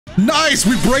Nice,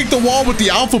 we break the wall with the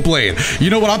Alpha Blade. You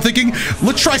know what I'm thinking?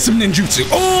 Let's try some ninjutsu.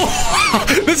 Oh,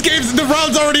 the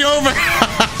round's already over.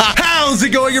 How's it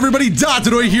going, everybody?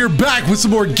 Dotodoya here, back with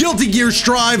some more Guilty Gear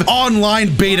Strive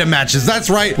online beta matches. That's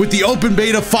right, with the open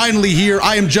beta finally here,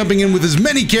 I am jumping in with as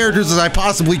many characters as I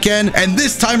possibly can, and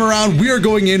this time around, we are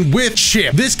going in with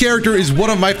Chipp. This character is one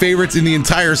of my favorites in the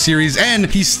entire series,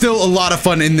 and he's still a lot of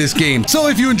fun in this game. So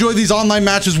if you enjoy these online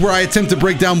matches where I attempt to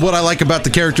break down what I like about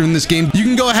the character in this game, you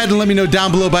can go ahead and let me know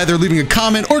down below by either leaving a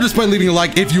comment or just by leaving a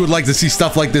like if you would like to see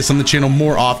stuff like this on the channel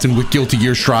more often with Guilty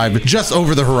Gear Strive just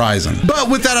over the horizon. But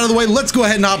with that out of the way, let's go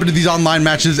ahead and hop into these online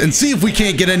matches and see if we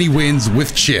can't get any wins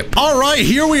with Chipp. All right,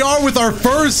 here we are with our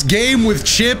first game with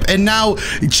Chipp, and now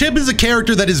Chipp is a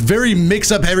character that is very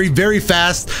mix-up heavy, very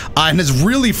fast, and has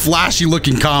really flashy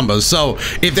looking combos. So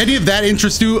if any of that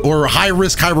interests you, or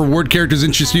high-risk, high-reward characters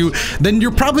interest you, then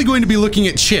you're probably going to be looking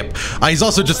at Chipp. He's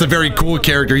also just a very cool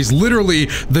character. He's literally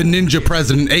the ninja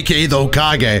president, aka the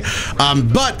Hokage.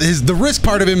 But the risk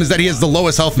part of him is that he has the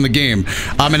lowest health in the game.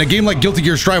 In a game like Guilty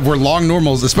Gear Strive, where long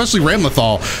normals, especially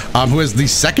Ramlethal, who has the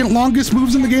second longest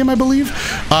moves in the game, I believe,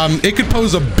 it could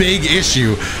pose a big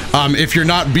issue if you're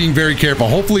not being very careful.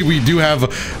 Hopefully we do have,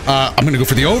 I'm gonna go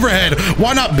for the overhead.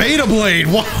 Why not Beta Blade?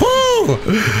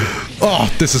 Woohoo!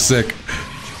 Oh, this is sick.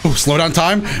 Oh, slow down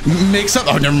time. Makes up.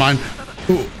 Oh, never mind.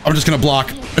 Ooh, I'm just gonna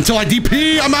block until I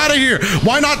DP. I'm out of here.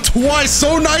 Why not twice?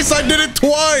 So nice, I did it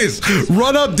twice.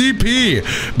 Run up DP.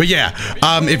 But yeah,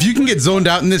 if you can get zoned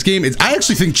out in this game, I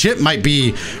actually think Chipp might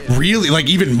be really, like,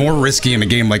 even more risky in a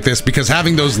game like this, because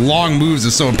having those long moves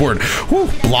is so important. Whew,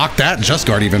 block that. Just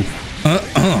guard even.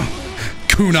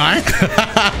 Kunai.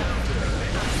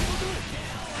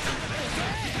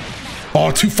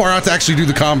 Oh, too far out to actually do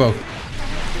the combo.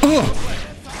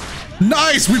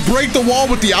 Nice, we break the wall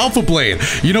with the Alpha Blade.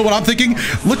 You know what I'm thinking?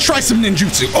 Let's try some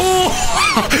ninjutsu.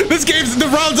 Oh, the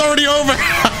round's already over.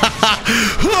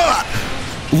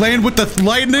 Land with the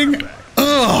lightning.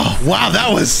 Oh, wow,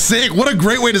 that was sick. What a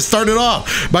great way to start it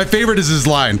off. My favorite is his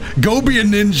line, go be a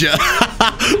ninja.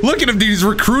 Look at him, dude, he's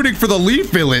recruiting for the Leaf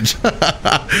Village.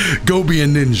 Go be a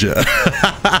ninja.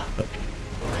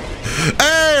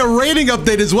 Hey, a rating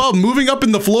update as well, moving up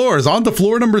in the floors, on to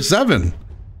floor number 7.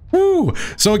 Woo.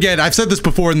 So again, I've said this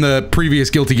before in the previous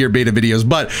Guilty Gear beta videos,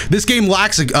 but this game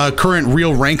lacks a current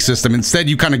real rank system. Instead,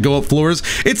 you kind of go up floors.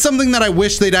 It's something that I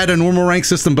wish they'd add a normal rank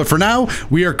system, but for now,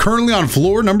 we are currently on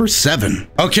floor number 7.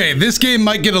 Okay, this game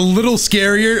might get a little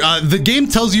scarier. The game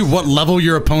tells you what level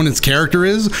your opponent's character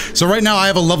is. So right now, I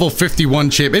have a level 51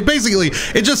 Chipp.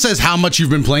 It just says how much you've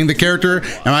been playing the character,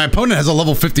 and my opponent has a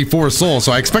level 54 soul,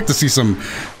 so I expect to see some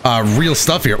real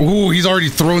stuff here. Ooh, he's already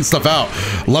throwing stuff out.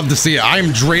 Love to see it. I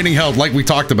am draining health like we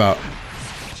talked about.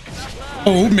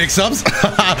 Oh, mix-ups.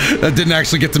 That didn't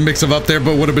actually get to mix up there,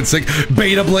 but would have been sick.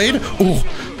 Beta Blade. Oh,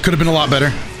 could have been a lot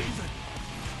better.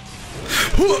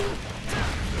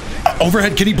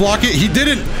 Overhead, can he block it? He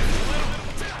didn't.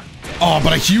 Oh,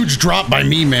 but a huge drop by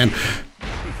me, man.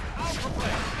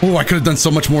 Oh, I could have done so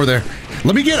much more there.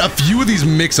 Let me get a few of these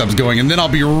mix-ups going, and then I'll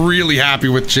be really happy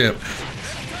with Chipp.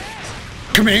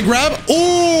 Command grab.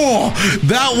 Oh,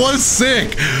 that was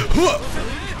sick.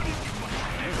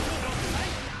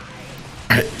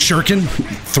 All right, shuriken,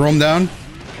 throw him down.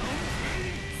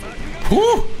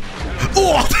 Whew.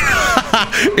 Oh,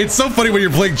 it's so funny when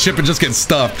you're playing Chipp and just get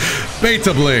stuffed.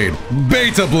 Beta Blade,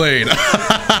 Beta Blade.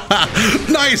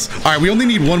 Nice. All right, we only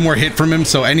need one more hit from him,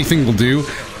 so anything will do.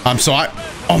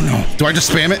 Oh no, do I just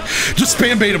spam it? Just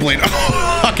spam Beta Blade.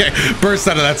 Okay, burst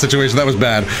out of that situation. That was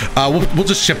bad. We'll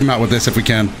just chip him out with this if we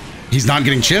can. He's not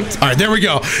getting chipped. All right, there we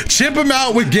go. Chip him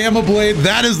out with Gamma Blade.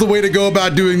 That is the way to go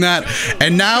about doing that.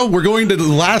 And now we're going to the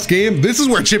last game. This is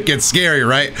where Chipp gets scary,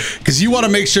 right? Because you want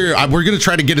to make sure we're going to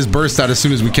try to get his burst out as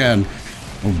soon as we can.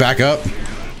 We'll back up.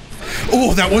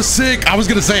 Oh, that was sick. I was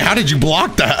going to say, how did you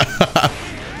block that?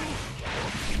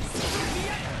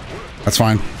 That's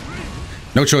fine.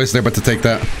 No choice there but to take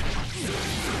that.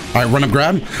 All right, run up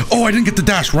grab. Oh, I didn't get the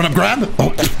dash. Run up grab. Oh,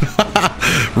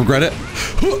 regret it.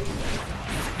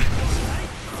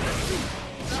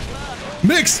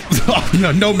 Mix.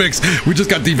 Oh, no mix. We just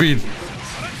got DP'd.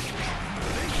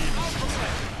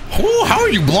 Oh, how are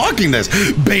you blocking this?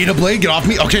 Beta Blade, get off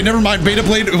me. Okay, never mind. Beta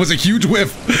Blade, it was a huge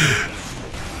whiff.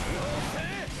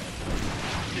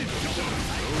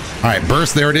 All right,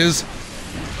 burst. There it is.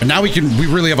 And now we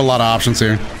really have a lot of options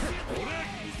here.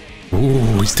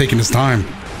 Ooh, he's taking his time.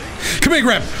 Come here,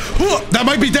 grab. Oh, that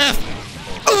might be death.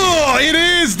 Oh, it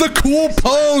is the cool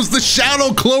pose, the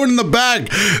shadow clone in the back.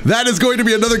 That is going to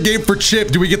be another game for Chipp.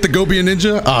 Do we get the Go Be a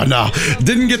Ninja? Oh, no.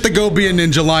 Didn't get the Go Be a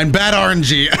Ninja line. Bad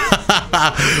RNG.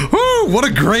 Woo, what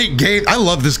a great game. I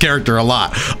love this character a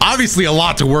lot. Obviously, a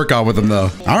lot to work on with him, though.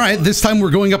 All right, this time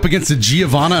we're going up against a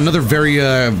Giovanna, another very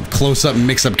close-up,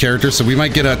 mix-up character, so we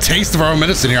might get a taste of our own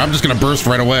medicine here. I'm just going to burst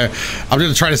right away. I'm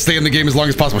going to try to stay in the game as long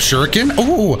as possible. Shuriken?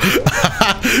 Oh,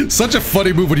 such a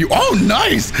funny move when you... Oh,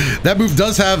 nice! That move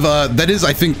does have, that is,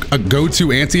 I think, a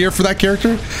go-to anti-air for that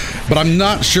character, but I'm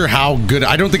not sure how good...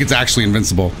 I don't think it's actually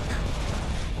invincible.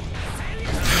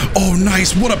 Oh,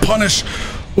 nice. What a punish.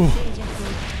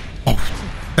 Oh,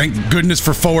 thank goodness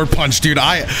for forward punch, dude.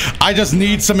 I just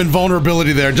need some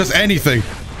invulnerability there. Just anything.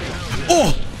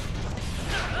 Oh.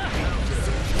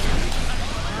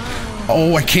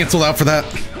 Oh, I canceled out for that.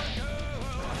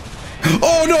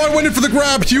 Oh, no, I went in for the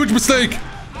grab. Huge mistake.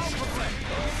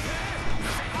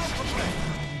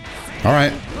 All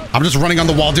right. I'm just running on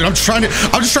the wall, dude. I'm just trying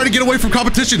to get away from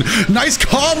competition. Nice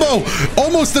combo.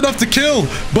 Almost enough to kill,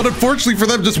 but unfortunately for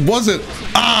them, just wasn't.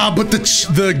 Ah, but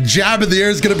the jab in the air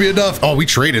is going to be enough. Oh, we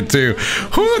traded too.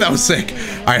 Whew, that was sick.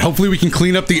 All right, hopefully we can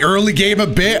clean up the early game a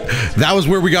bit. That was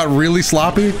where we got really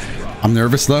sloppy. I'm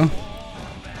nervous though.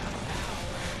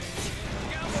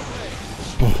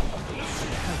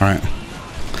 Oh. All right.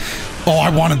 Oh,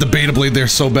 I wanted the Beta Blade there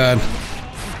so bad.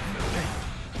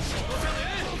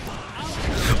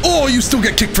 Oh, you still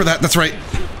get kicked for that. That's right.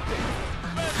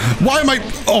 Why am I...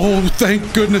 Oh,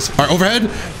 thank goodness. All right, overhead.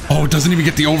 Oh, it doesn't even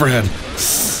get the overhead.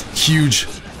 Huge.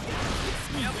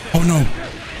 Oh, no.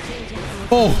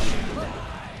 Oh.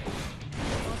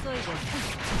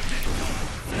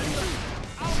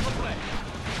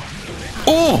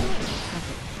 Oh.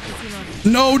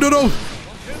 No, no, no.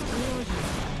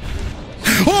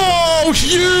 Oh,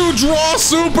 huge raw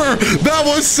super. That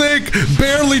was sick.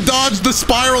 Barely dodged the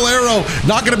spiral arrow.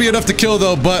 Not going to be enough to kill,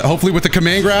 though, but hopefully with the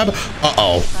command grab.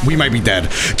 Uh-oh, we might be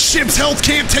dead. Chipp's health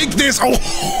can't take this.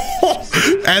 Oh,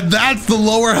 and that's the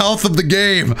lower health of the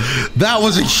game. That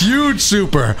was a huge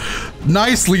super.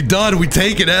 Nicely done. We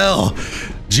take an L.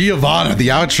 Giovanna, the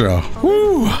outro.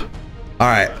 Woo. All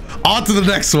right. On to the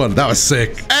next one. That was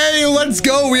sick. Hey, let's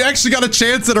go. We actually got a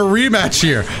chance at a rematch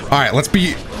here. All right, let's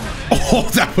be... Oh,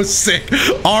 that was sick.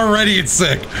 Already it's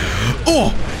sick.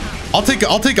 Oh, I'll take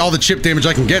all the chip damage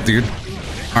I can get, dude.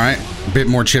 All right, a bit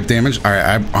more chip damage. All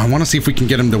right, I want to see if we can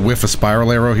get him to whiff a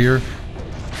spiral arrow here.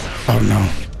 Oh, no.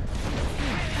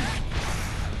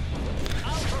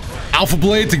 Alpha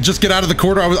Blade to just get out of the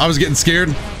corner. I was getting scared.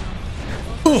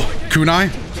 Oh,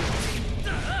 kunai.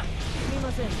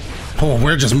 Oh,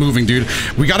 we're just moving, dude.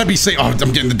 We got to be safe. Oh,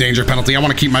 I'm getting the danger penalty. I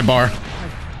want to keep my bar.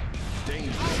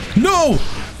 No!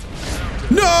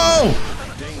 No!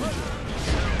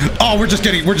 Oh, we're just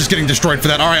getting destroyed for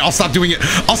that. All right, I'll stop doing it.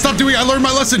 I learned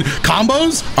my lesson.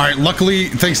 Combos? All right, luckily,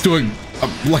 thanks to a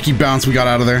lucky bounce, we got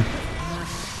out of there.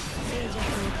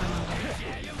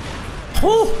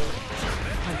 Whew.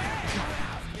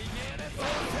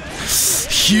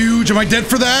 Huge. Am I dead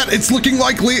for that? It's looking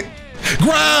likely.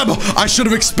 Grab! I should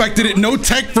have expected it. No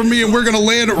tech from me, and we're gonna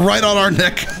land right on our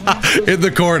neck in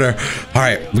the corner. All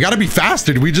right, we gotta be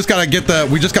faster. We just gotta get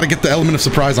the element of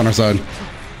surprise on our side.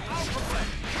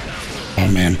 Oh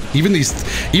man, even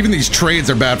these trades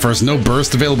are bad for us. No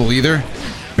burst available either.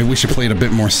 Maybe we should play it a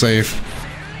bit more safe.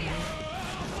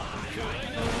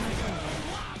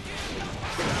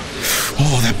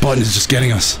 Oh, that button is just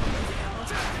getting us.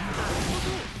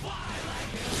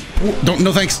 Oh,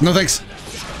 no thanks. No thanks.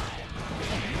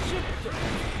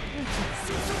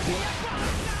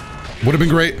 Would have been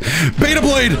great. Beta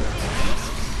Blade!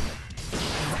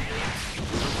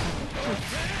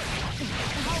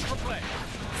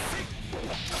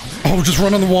 Oh, just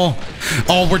run on the wall.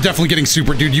 Oh, we're definitely getting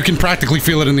super, dude. You can practically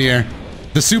feel it in the air.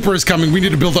 The super is coming. We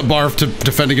need to build up bar to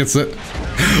defend against it.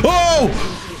 Oh!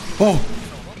 Oh.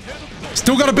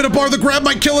 Still got a bit of bar. The grab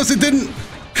might kill us. It didn't.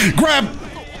 Grab!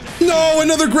 No,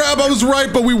 another grab. I was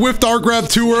right, but we whiffed our grab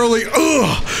too early.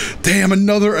 Ugh. Damn,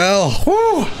 another L.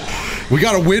 Whew. We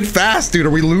gotta win fast, dude, or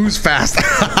we lose fast.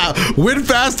 Win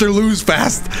fast or lose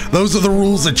fast. Those are the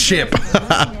rules of Chipp.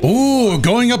 Ooh,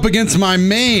 going up against my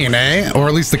main, eh? Or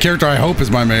at least the character I hope is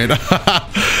my main.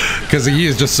 Because he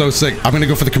is just so sick. I'm gonna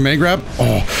go for the command grab.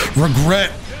 Oh,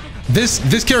 regret.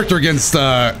 This character against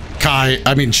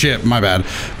Chipp, my bad.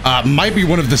 Might be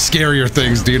one of the scarier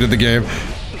things, dude, in the game.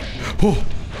 Oh.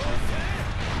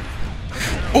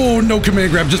 Oh, no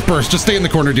command grab, just burst. Just stay in the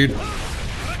corner, dude.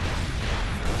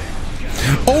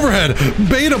 Overhead,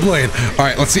 Beta Blade. All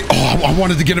right, let's see. Oh, I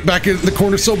wanted to get it back in the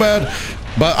corner so bad,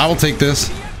 but I will take this.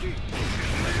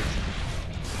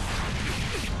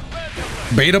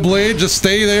 Beta Blade, just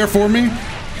stay there for me.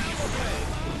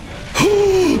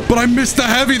 But I missed the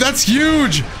heavy. That's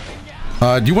huge.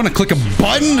 Do you want to click a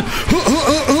button?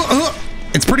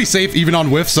 It's pretty safe even on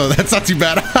whiff, so that's not too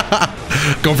bad.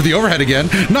 Going for the overhead again.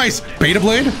 Nice. Beta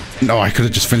Blade? No, I could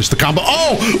have just finished the combo.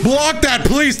 Oh, block that.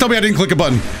 Please tell me I didn't click a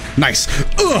button. Nice.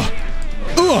 Ugh.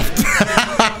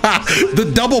 The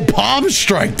double palm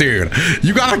strike, dude.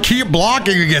 You gotta keep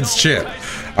blocking against Chipp.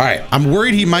 All right, I'm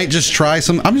worried he might just try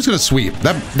some. I'm just gonna sweep.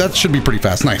 That should be pretty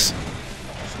fast. Nice.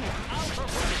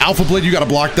 Alpha Blade, you gotta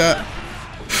block that.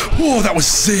 Oh, that was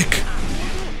sick.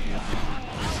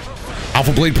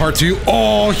 Alpha Blade part 2.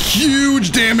 Oh,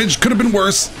 huge damage. Could have been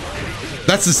worse.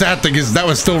 That's the sad thing, is that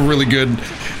was still really good,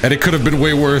 and it could have been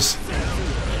way worse.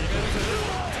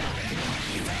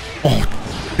 Oh,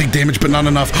 big damage, but not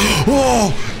enough.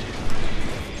 Oh,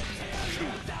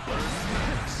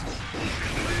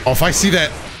 if I see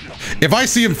that, if I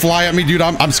see him fly at me, dude,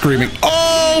 I'm screaming.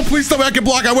 Oh, please tell me I can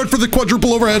block. I went for the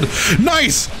quadruple overhead.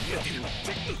 Nice.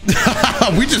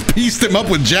 We just pieced him up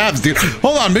with jabs, dude.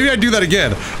 Hold on, maybe I do that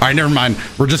again. All right, never mind.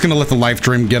 We're just gonna let the life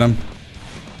drain get him.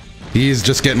 He's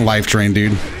just getting life drained,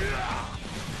 dude.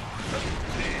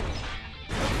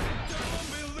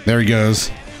 There he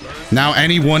goes. Now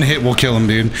any one hit will kill him,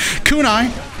 dude.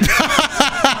 Kunai.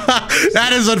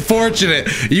 That is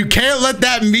unfortunate. You can't let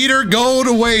that meter go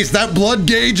to waste. That blood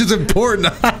gauge is important.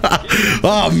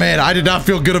 Oh man, I did not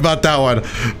feel good about that one.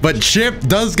 But Chipp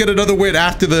does get another win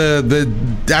after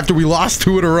after we lost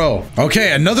 2 in a row.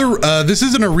 Okay, another. This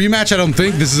isn't a rematch, I don't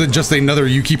think. This is just another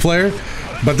Yuki player,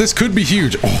 but this could be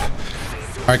huge. Oh,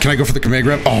 all right. Can I go for the Kame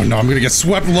grab? Oh no, I'm gonna get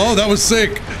swept low. That was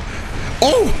sick.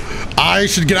 Oh, I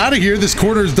should get out of here. This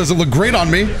corner doesn't look great on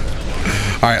me.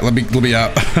 All right, let me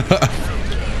out.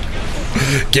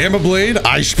 Gamma Blade.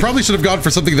 I probably should have gone for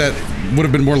something that would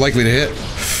have been more likely to hit.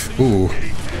 Ooh.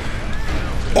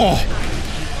 Oh.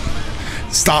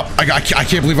 Stop. I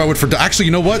can't believe I went for... Actually,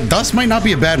 you know what? Dust might not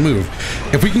be a bad move.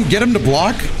 If we can get him to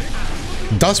block,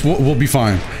 Dust will be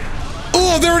fine.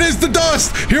 Oh, there it is, the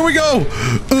Dust. Here we go.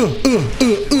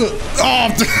 Oh.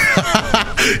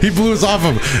 He blew us off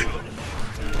him.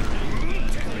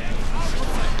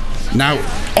 Now...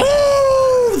 Oh!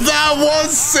 That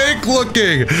was sick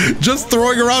looking. Just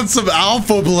throwing around some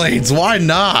Alpha Blades. Why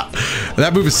not?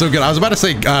 That move is so good. I was about to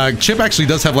say, Chipp actually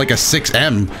does have like a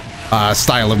 6M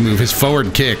style of move. His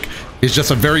forward kick is just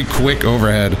a very quick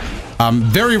overhead.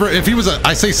 If he was a,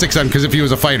 I say 6M because if he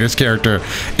was a fighter's character,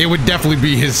 it would definitely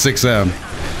be his 6M.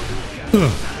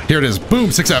 Here it is. Boom,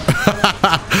 6M.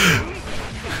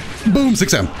 Boom,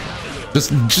 6M.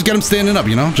 Just get him standing up,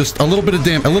 you know? Just a little bit of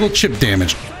a little Chipp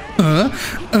damage. All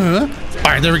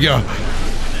right, there we go.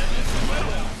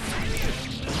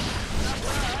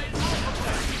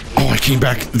 Oh, I came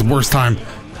back at the worst time.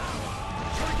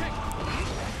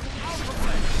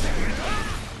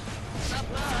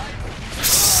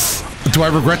 Do I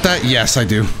regret that? Yes, I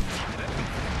do.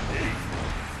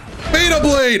 Beta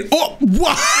Blade! Oh,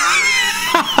 what?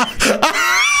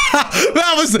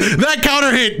 That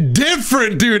counter hit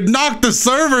different, dude. Knocked the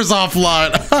servers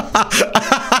offline.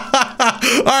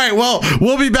 All right, well,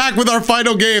 we'll be back with our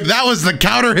final game. That was the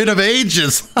counter hit of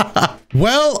ages.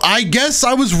 Well, I guess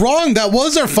I was wrong. That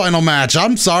was our final match.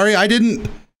 I'm sorry. I didn't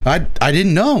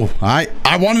know.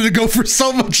 I wanted to go for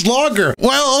so much longer.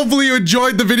 Well, hopefully you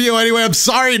enjoyed the video anyway. I'm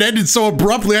sorry it ended so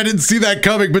abruptly. I didn't see that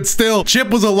coming, but still,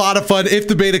 Chipp was a lot of fun. If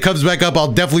the beta comes back up,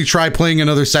 I'll definitely try playing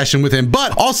another session with him.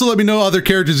 But also let me know other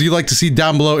characters you'd like to see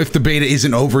down below if the beta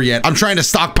isn't over yet. I'm trying to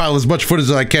stockpile as much footage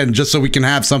as I can just so we can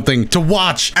have something to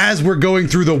watch as we're going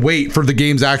through the wait for the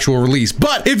game's actual release.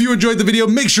 But if you enjoyed the video,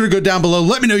 make sure to go down below.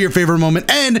 Let me know your favorite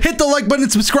moment and hit the like button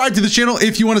and subscribe to the channel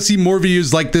if you want to see more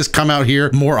videos like this come out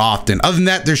here more often. Other than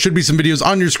that, there should be some videos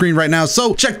on your screen right now,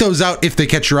 so check those out if they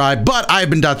catch your eye. But I've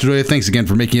been Dotodoya. Thanks again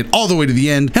for making it all the way to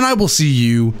the end, and I will see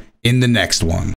you in the next one.